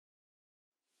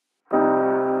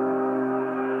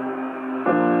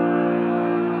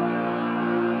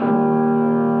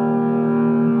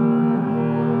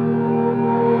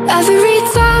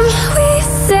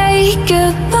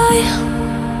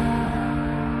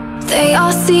they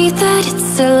all see that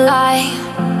it's a lie.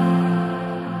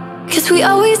 'Cause we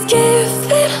always give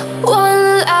it one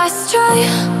last try.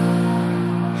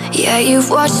 Yeah, you've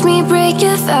watched me break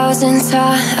 1,000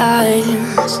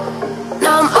 times.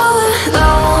 Now I'm all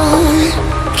alone,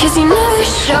 'cause you never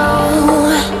show.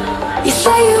 You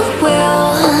say you will,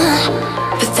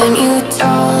 but then you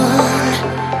don't.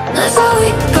 That's how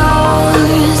it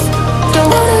goes. Don't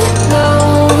wanna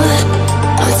know.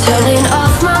 I'm turning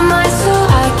off my mind so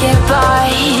I get by.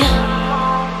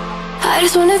 I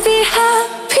just wanna be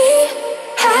happy,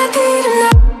 happy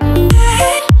tonight.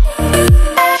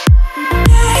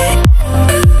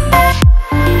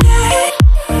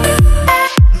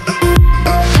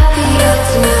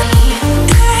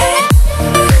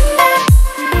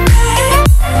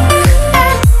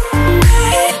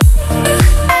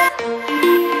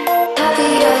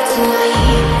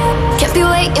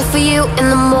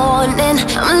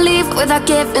 Without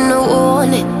giving a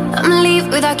warning, I'ma leave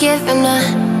without giving a.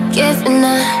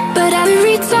 But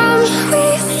every time we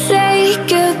say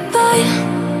goodbye,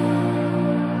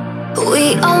 we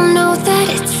all know that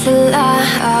it's a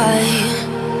lie.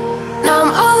 Now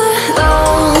I'm all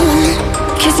alone,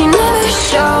 'cause you never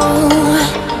show.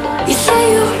 You say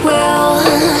you will,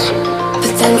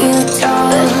 but then you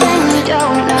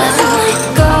don't. That's how it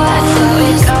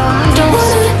goes. Don't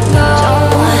wanna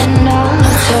know.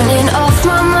 I'm turning off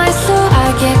my mind so I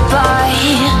get by.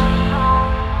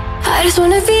 I just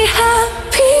wanna be happy.